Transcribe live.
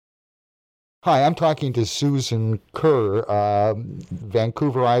Hi, I'm talking to Susan Kerr,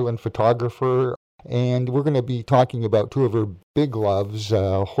 Vancouver Island photographer, and we're going to be talking about two of her big loves,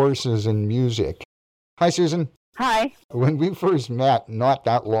 horses and music. Hi, Susan. Hi. When we first met, not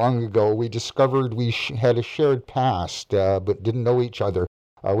that long ago, we discovered we had a shared past, but didn't know each other.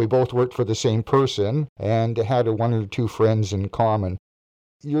 We both worked for the same person and had one or two friends in common.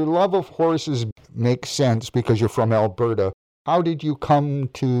 Your love of horses makes sense because you're from Alberta. How did you come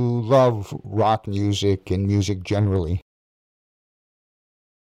to love rock music and music generally?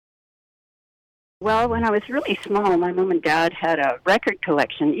 Well, when I was really small, my mom and dad had a record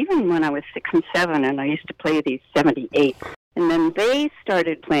collection, even when I was 6 and 7, and I used to play these 78s. And then they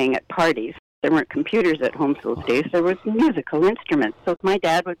started playing at parties. There weren't computers at home those days. There was musical instruments. So my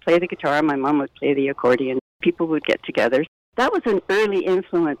dad would play the guitar, my mom would play the accordion. People would get together. That was an early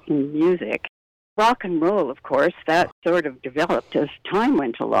influence in music. Rock and roll, of course, that sort of developed as time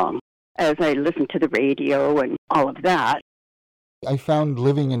went along, as I listened to the radio and all of that. I found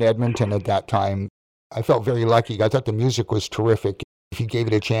living in Edmonton at that time, I felt very lucky. I thought the music was terrific. If you gave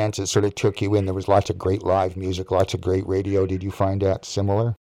it a chance, it sort of took you in. There was lots of great live music, lots of great radio. Did you find that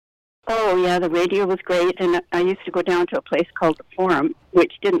similar? Oh, yeah, the radio was great, and I used to go down to a place called the Forum,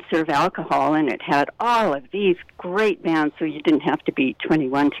 which didn't serve alcohol, and it had all of these great bands, so you didn't have to be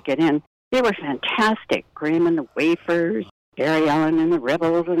 21 to get in. They were fantastic. Graham and the Wafers, Barry Allen and the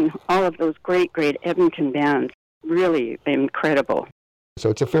Rebels, and all of those great, great Edmonton bands. Really incredible.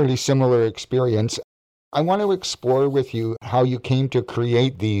 So it's a fairly similar experience. I want to explore with you how you came to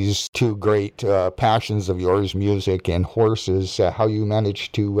create these two great passions of yours, music and horses, how you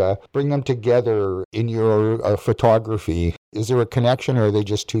managed to bring them together in your photography. Is there a connection, or are they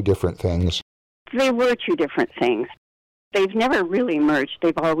just two different things? They were two different things. They've never really merged.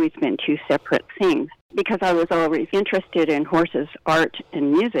 They've always been two separate things because I was always interested in horses, art,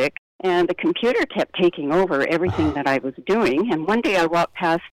 and music, and the computer kept taking over everything that I was doing. And one day I walked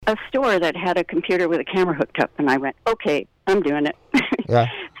past a store that had a computer with a camera hooked up, and I went, okay, I'm doing it. Yeah.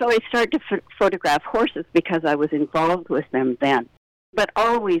 So I started to photograph horses because I was involved with them then, but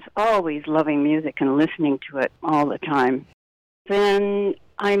always, always loving music and listening to it all the time. Then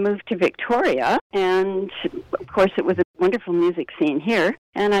I moved to Victoria, and of course it was a wonderful music scene here,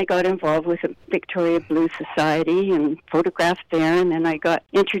 and I got involved with the Victoria Blues Society and photographed there, and then I got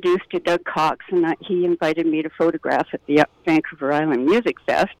introduced to Doug Cox, and he invited me to photograph at the Vancouver Island Music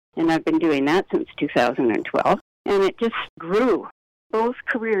Fest, and I've been doing that since 2012, and it just grew. Both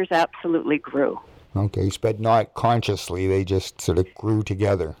careers absolutely grew. Okay, but not consciously, they just sort of grew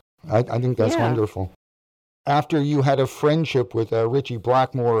together. I think that's wonderful. After you had a friendship with Richie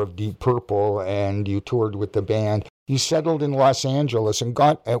Blackmore of Deep Purple and you toured with the band, you settled in Los Angeles and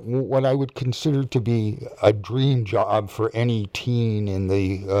got at what I would consider to be a dream job for any teen in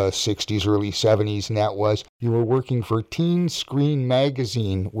the 60s, early 70s, and that was you were working for Teen Screen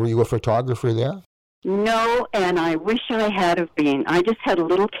Magazine. Were you a photographer there? No, and I wish I had have been. I just had a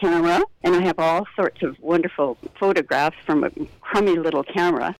little camera, and I have all sorts of wonderful photographs from a crummy little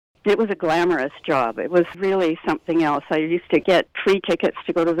camera. It was a glamorous job. It was really something else. I used to get free tickets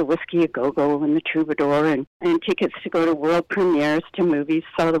to go to the Whiskey A Go-Go and the Troubadour and tickets to go to world premieres to movies.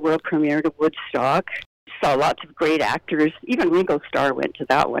 Saw the world premiere to Woodstock. Saw lots of great actors. Even Ringo Starr went to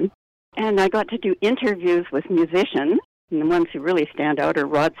that one. And I got to do interviews with musicians. And the ones who really stand out are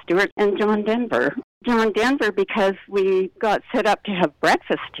Rod Stewart and John Denver. John Denver because we got set up to have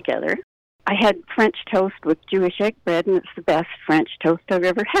breakfast together. I had French toast with Jewish egg bread, and it's the best French toast I've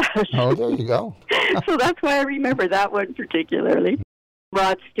ever had. Oh, there you go. So that's why I remember that one particularly.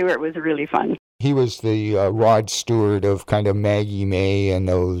 Rod Stewart was really fun. He was the Rod Stewart of kind of Maggie May and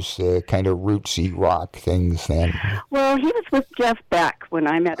those kind of rootsy rock things then. Well, he was with Jeff Beck when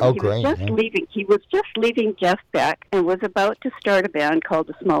I met him. Oh, great. He was just leaving Jeff Beck and was about to start a band called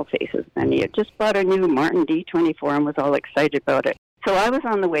the Small Faces. And he had just bought a new Martin D24 and was all excited about it. So I was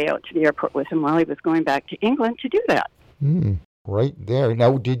on the way out to the airport with him while he was going back to England to do that. Right there.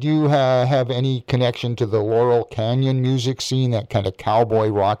 Now, did you have any connection to the Laurel Canyon music scene, that kind of cowboy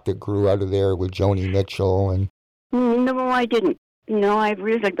rock that grew out of there with Joni Mitchell? And No, I didn't. No, I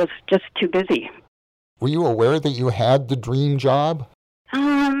really was just too busy. Were you aware that you had the dream job?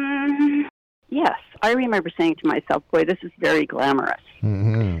 Yes. I remember saying to myself, boy, this is very glamorous.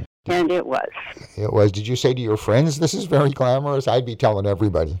 Mm-hmm. And it was. It was. Did you say to your friends, this is very glamorous? I'd be telling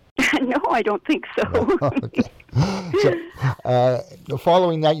everybody. No, I don't think so. No? Okay. So,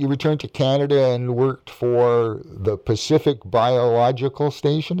 following that, you returned to Canada and worked for the Pacific Biological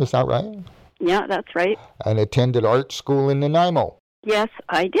Station. Is that right? Yeah, that's right. And attended art school in Nanaimo. Yes,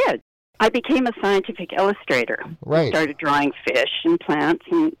 I did. I became a scientific illustrator. Right. Started drawing fish and plants,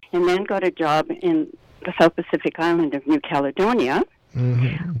 and then got a job in the South Pacific island of New Caledonia,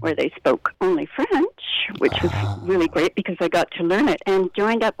 where they spoke only French, which was really great because I got to learn it, and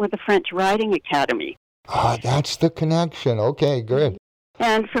joined up with the French Riding Academy. That's the connection. Okay, good.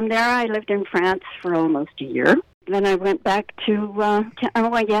 And from there, I lived in France for almost a year. Then I went back to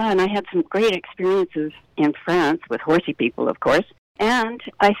and I had some great experiences in France with horsey people, of course. And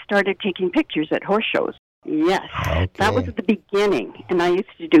I started taking pictures at horse shows. Yes, That was at the beginning. And I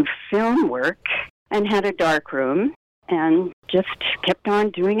used to do film work and had a dark room and just kept on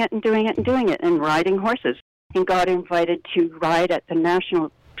doing it and riding horses. And got invited to ride at the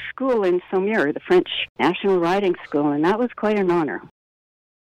National School in Saumur, the French National Riding School, and that was quite an honor.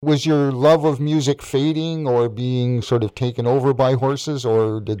 Was your love of music fading or being sort of taken over by horses,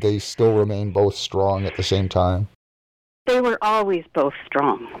 or did they still remain both strong at the same time? They were always both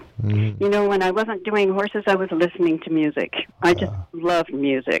strong. Mm-hmm. You know, when I wasn't doing horses, I was listening to music. I just loved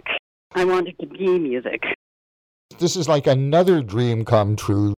music. I wanted to be music. This is like another dream come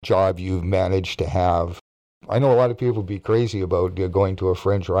true job you've managed to have. I know a lot of people would be crazy about going to a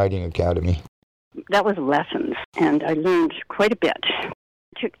French riding academy. That was lessons, and I learned quite a bit. I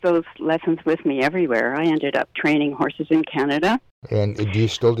took those lessons with me everywhere. I ended up training horses in Canada. And do you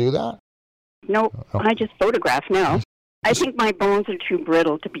still do that? Nope, I just photograph now. I think my bones are too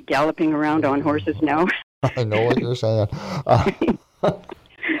brittle to be galloping around on horses now. I know what you're saying.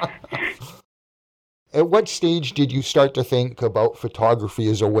 At what stage did you start to think about photography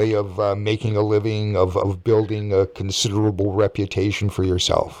as a way of making a living, of building a considerable reputation for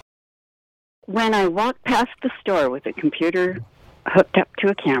yourself? When I walked past the store with a computer hooked up to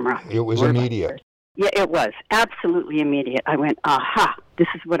a camera. It was immediate. Yeah, it was. Absolutely immediate. I went, aha, this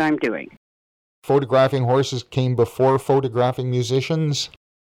is what I'm doing. Photographing horses came before photographing musicians?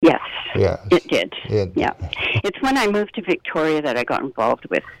 Yes, yes. It did. Yeah. It's when I moved to Victoria that I got involved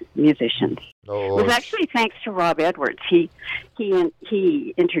with musicians. Oh, it was actually thanks to Rob Edwards. He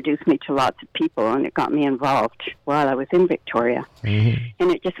introduced me to lots of people, and it got me involved while I was in Victoria. Mm-hmm.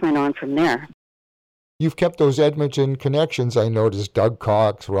 And it just went on from there. You've kept those Edmonton connections, I noticed. Doug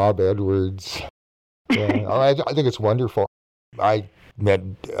Cox, Rob Edwards. Yeah, I think it's wonderful. I met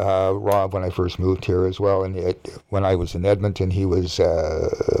Rob when I first moved here as well, and when I was in Edmonton, he was a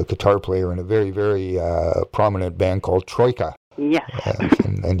guitar player in a very, very prominent band called Troika. Yes.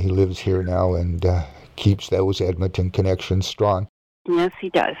 And he lives here now and keeps those Edmonton connections strong. Yes, he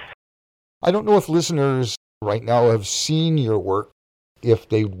does. I don't know if listeners right now have seen your work. If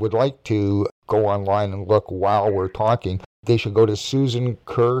they would like to go online and look while we're talking, they should go to Susan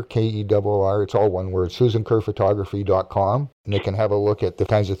Kerr, Kerr, it's all one word, SusanKerrphotography.com, and they can have a look at the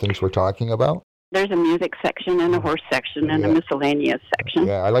kinds of things we're talking about. There's a music section and a horse section and a miscellaneous section.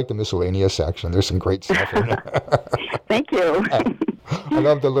 Yeah, I like the miscellaneous section. There's some great stuff in there. Thank you. I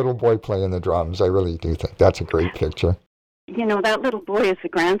love the little boy playing the drums. I really do think that's a great picture. You know, that little boy is the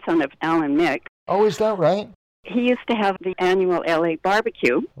grandson of Alan Mick. Oh, is that right? He used to have the annual LA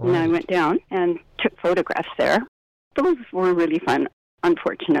barbecue, and I went down and took photographs there. Those were really fun.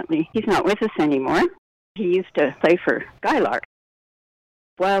 Unfortunately, he's not with us anymore. He used to play for Skylark.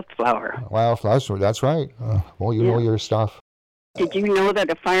 Wildflower, that's right. Well, you know your stuff. Did you know that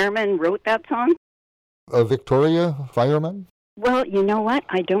a fireman wrote that song? A Victoria fireman? Well, you know what?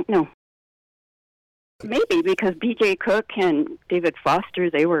 I don't know. Maybe because B.J. Cook and David Foster,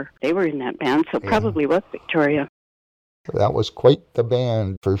 they were in that band, so probably was Victoria. That was quite the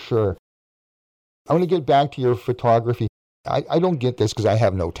band, for sure. I want to get back to your photography. I don't get this because I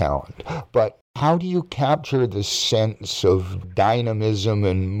have no talent, but how do you capture the sense of dynamism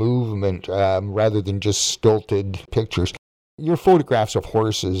and movement rather than just stilted pictures? Your photographs of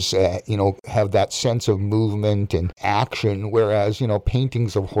horses, have that sense of movement and action, whereas,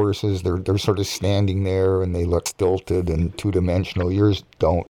 paintings of horses, they're sort of standing there and they look stilted and two-dimensional. Yours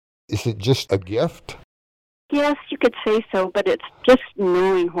don't. Is it just a gift? Yes, you could say so, but it's just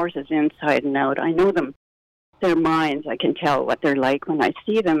knowing horses inside and out. I know them, their minds. I can tell what they're like when I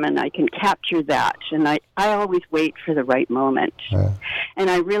see them, and I can capture that. And I always wait for the right moment. Yeah. And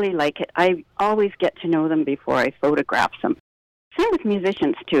I really like it. I always get to know them before I photograph them. Same with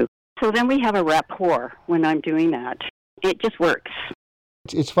musicians, too. So then we have a rapport when I'm doing that. It just works.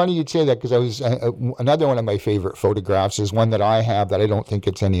 It's funny you'd say that because I was another one of my favorite photographs is one that I have that I don't think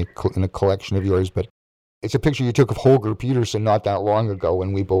it's in a collection of yours, but it's a picture you took of Holger Peterson not that long ago,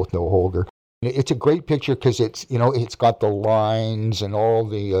 and we both know Holger. It's a great picture because it's got the lines and all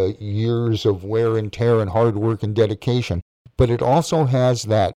the years of wear and tear and hard work and dedication, but it also has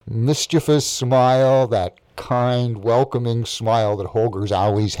that mischievous smile, that kind, welcoming smile that Holger's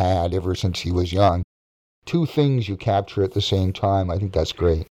always had ever since he was young. Two things you capture at the same time. I think that's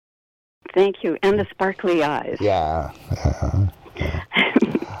great. Thank you. And the sparkly eyes. Yeah.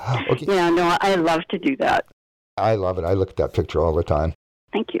 Okay. Yeah, no, I love to do that. I love it. I look at that picture all the time.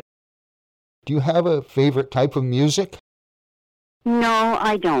 Thank you. Do you have a favorite type of music? No,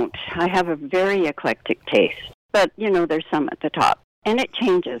 I don't. I have a very eclectic taste. But, there's some at the top. And it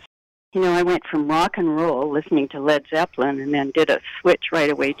changes. I went from rock and roll, listening to Led Zeppelin, and then did a switch right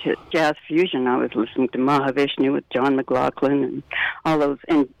away to jazz fusion. I was listening to Mahavishnu with John McLaughlin and all those,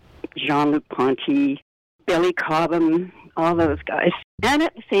 and Jean-Luc Ponty, Billy Cobham, all those guys. And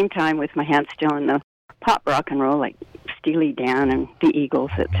at the same time, with my hands still in the pop rock and roll, like Steely Dan and the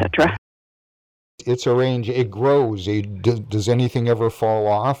Eagles, etc. It's a range. It grows. Does anything ever fall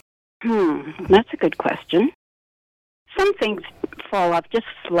off? That's a good question. Some things fall off just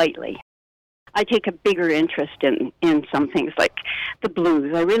slightly. I take a bigger interest in some things like the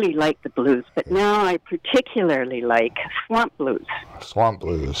blues. I really like the blues, but now I particularly like swamp blues. Swamp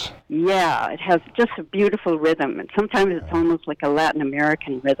blues. Yeah, it has just a beautiful rhythm, and sometimes it's almost like a Latin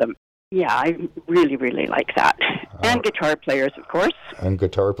American rhythm. Yeah, I really, really like that. And guitar players, of course. And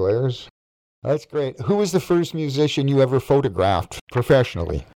guitar players. That's great. Who was the first musician you ever photographed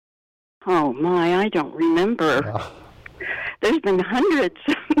professionally? Oh, my, I don't remember. There's been hundreds.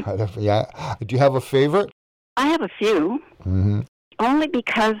 Yeah. Do you have a favorite? I have a few. Mm-hmm. Only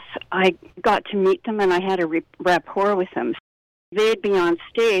because I got to meet them and I had a rapport with them. They'd be on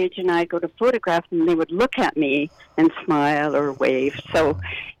stage and I'd go to photograph them and they would look at me and smile or wave. So,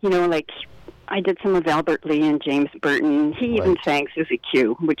 like I did some of Albert Lee and James Burton. He even sang Susie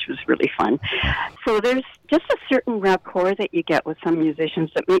Q, which was really fun. So there's just a certain rapport that you get with some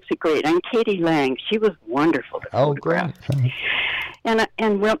musicians that makes it great. And Katie Lang, she was wonderful to photograph. Great.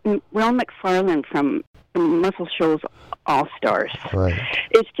 And Will McFarlane from Muscle Shoals All-Stars. Right.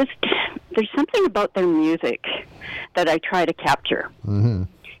 It's just, there's something about their music that I try to capture. Mm-hmm.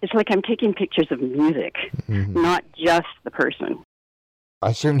 It's like I'm taking pictures of music, not just the person.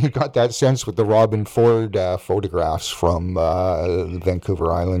 I certainly got that sense with the Robin Ford photographs from the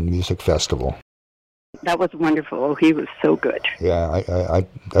Vancouver Island Music Festival. That was wonderful. Oh, he was so good. Yeah, I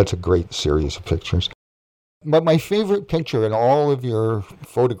that's a great series of pictures. But my favorite picture in all of your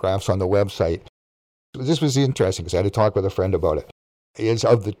photographs on the website, this was interesting because I had to talk with a friend about it, is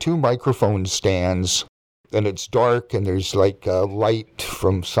of the two microphone stands. And it's dark, and there's like light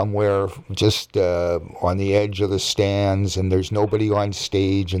from somewhere just on the edge of the stands, and there's nobody on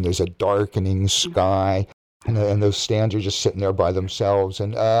stage, and there's a darkening sky, and those stands are just sitting there by themselves.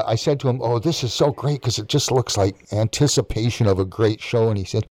 And I said to him, this is so great because it just looks like anticipation of a great show. And he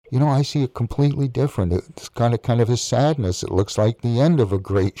said, I see it completely different. It's kind of a sadness. It looks like the end of a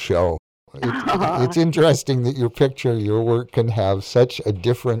great show. It's interesting that your work can have such a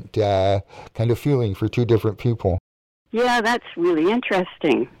different kind of feeling for two different people. Yeah, that's really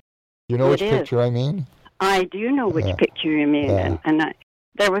interesting. You know which picture I mean? I do know which picture you mean. Yeah. And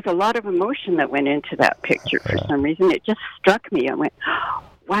there was a lot of emotion that went into that picture for some reason. It just struck me. I went,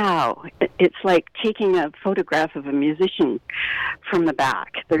 wow, it's like taking a photograph of a musician from the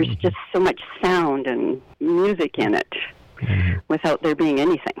back. There's just so much sound and music in it without there being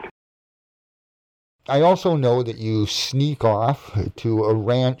anything. I also know that you sneak off to a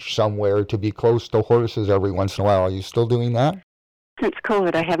ranch somewhere to be close to horses every once in a while. Are you still doing that? Since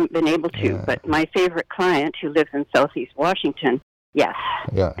COVID, I haven't been able to, but my favorite client who lives in Southeast Washington, yes.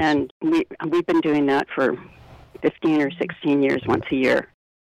 And we've been doing that for 15 or 16 years once a year.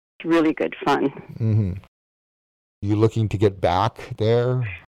 It's really good fun. Mm-hmm. You looking to get back there?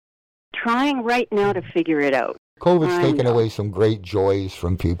 Trying right now to figure it out. COVID's taken away some great joys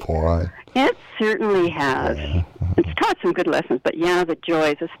from people. It certainly has. It's taught some good lessons, but the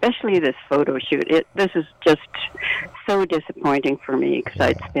joys, especially this photo shoot, this is just so disappointing for me because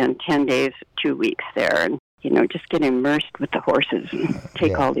I'd spend 10 days, 2 weeks there and, just get immersed with the horses and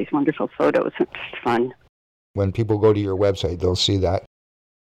take all these wonderful photos. It's fun. When people go to your website, they'll see that.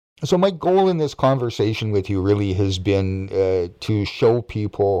 So my goal in this conversation with you really has been to show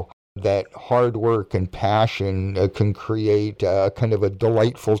people that hard work and passion can create kind of a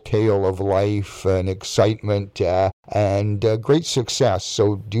delightful tale of life and excitement and great success.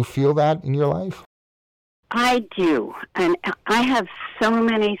 So do you feel that in your life? I do. And I have so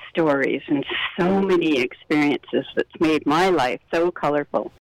many stories and so many experiences that's made my life so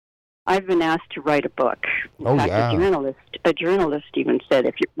colorful. I've been asked to write a book. In fact, a journalist even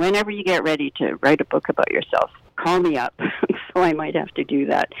said, whenever you get ready to write a book about yourself, call me up. So I might have to do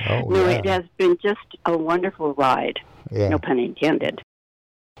that. It has been just a wonderful ride. No pun intended.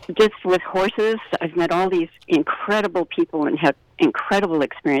 just with horses, I've met all these incredible people and had incredible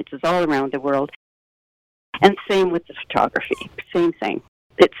experiences all around the world. And same with the photography, same thing.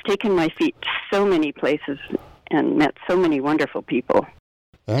 It's taken my feet to so many places and met so many wonderful people.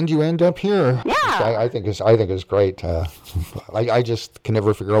 And you end up here. Yeah. I think it's great. I just can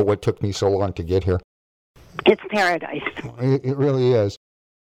never figure out what took me so long to get here. It's paradise. It really is.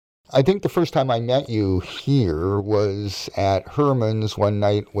 I think the first time I met you here was at Herman's one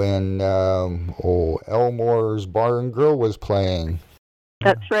night when Elmore's Bar and Grill was playing.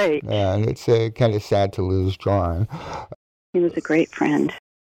 That's right. And it's kind of sad to lose John. He was a great friend.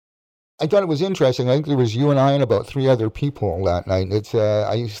 I thought it was interesting. I think there was you and I and about 3 other people that night. It's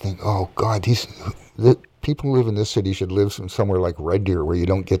I used to think, oh God, the people who live in this city should live somewhere like Red Deer where you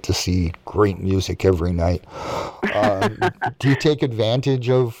don't get to see great music every night. Do you take advantage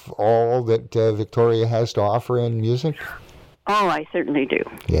of all that Victoria has to offer in music? Oh, I certainly do.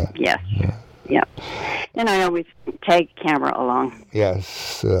 Yeah. Yes. Yeah. And I always tag camera along.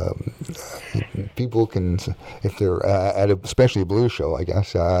 Yes. People can, if they're at especially a blues show, I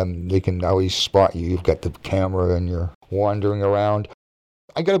guess, they can always spot you. You've got the camera and you're wandering around.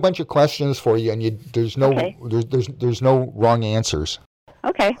 I got a bunch of questions for you, and there's no there's no wrong answers.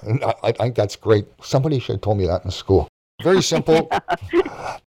 Okay. And I think that's great. Somebody should have told me that in school. Very simple.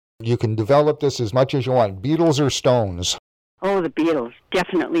 You can develop this as much as you want. Beatles or Stones? Oh, the Beatles.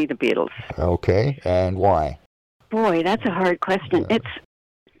 Definitely the Beatles. Okay, and why? Boy, that's a hard question.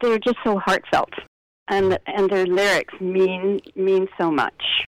 They're just so heartfelt, and their lyrics mean so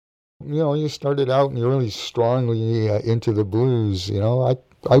much. You know, you started out and you're really strongly into the blues. You know,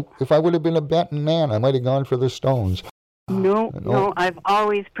 if I would have been a Benton man, I might have gone for the Stones. No, I've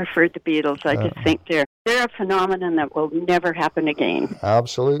always preferred the Beatles. I just think they're a phenomenon that will never happen again.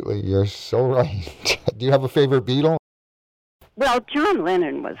 Absolutely, you're so right. Do you have a favorite Beatle? Well, John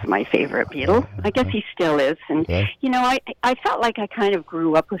Lennon was my favorite Beatle. I guess he still is. And, you know, I felt like I kind of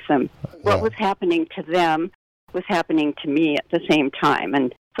grew up with them. What was happening to them was happening to me at the same time.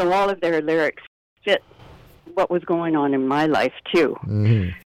 And so all of their lyrics fit what was going on in my life, too. Mm-hmm.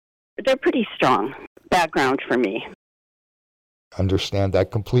 They're pretty strong background for me. Understand that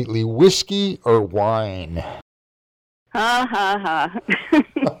completely. Whiskey or wine? Ha.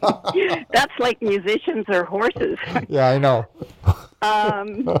 That's like musicians or horses. Yeah, I know.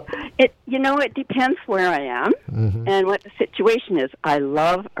 It depends where I am and what the situation is. I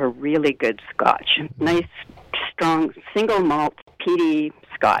love a really good scotch. Nice, strong, single malt, peaty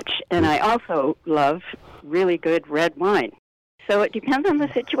scotch. And I also love really good red wine. So it depends on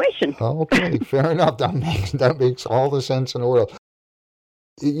the situation. Okay, fair enough. That makes all the sense in the world.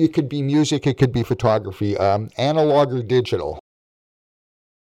 It could be music, it could be photography. Analog or digital?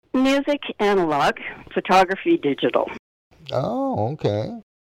 Music, analog. Photography, digital. Oh, okay.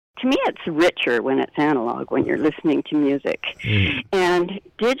 To me, it's richer when it's analog, when you're listening to music. And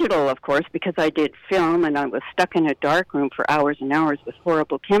digital, of course, because I did film and I was stuck in a dark room for hours and hours with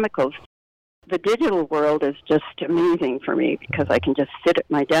horrible chemicals. The digital world is just amazing for me because I can just sit at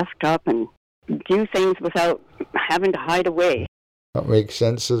my desktop and do things without having to hide away. That makes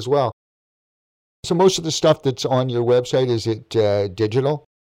sense as well. So most of the stuff that's on your website, is it digital?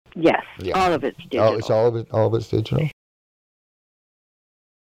 Yes, all of it's digital. Oh, it's all of it's digital?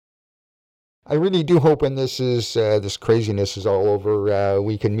 I really do hope when this craziness is all over,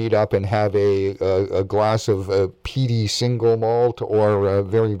 we can meet up and have a glass of peaty single malt or a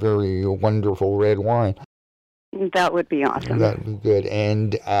very, very wonderful red wine. That would be awesome. That would be good.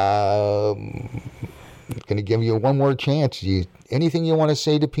 And I'm going to give you one more chance. Anything you want to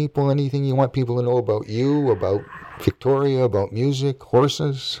say to people? Anything you want people to know about you, about Victoria, about music,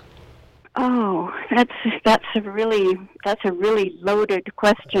 horses? Oh, that's a really loaded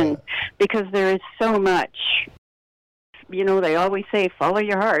question because there is so much. You know, they always say follow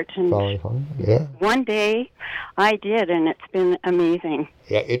your heart, and follow your heart. Yeah. One day I did, and it's been amazing.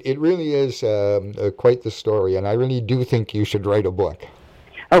 Yeah, it really is quite the story, and I really do think you should write a book.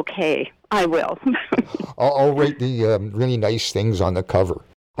 Okay, I will. I'll write the really nice things on the cover.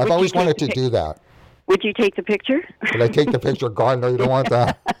 I've always wanted to do that. Would you take the picture? Would I take the picture? God, no, you don't want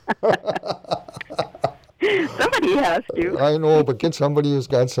that. Somebody has to. I know, but get somebody who's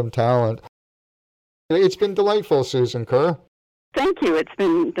got some talent. It's been delightful, Susan Kerr. Thank you. It's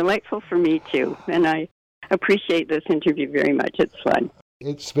been delightful for me, too. And I appreciate this interview very much. It's fun.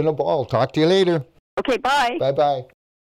 It's been a ball. Talk to you later. Okay, bye. Bye-bye.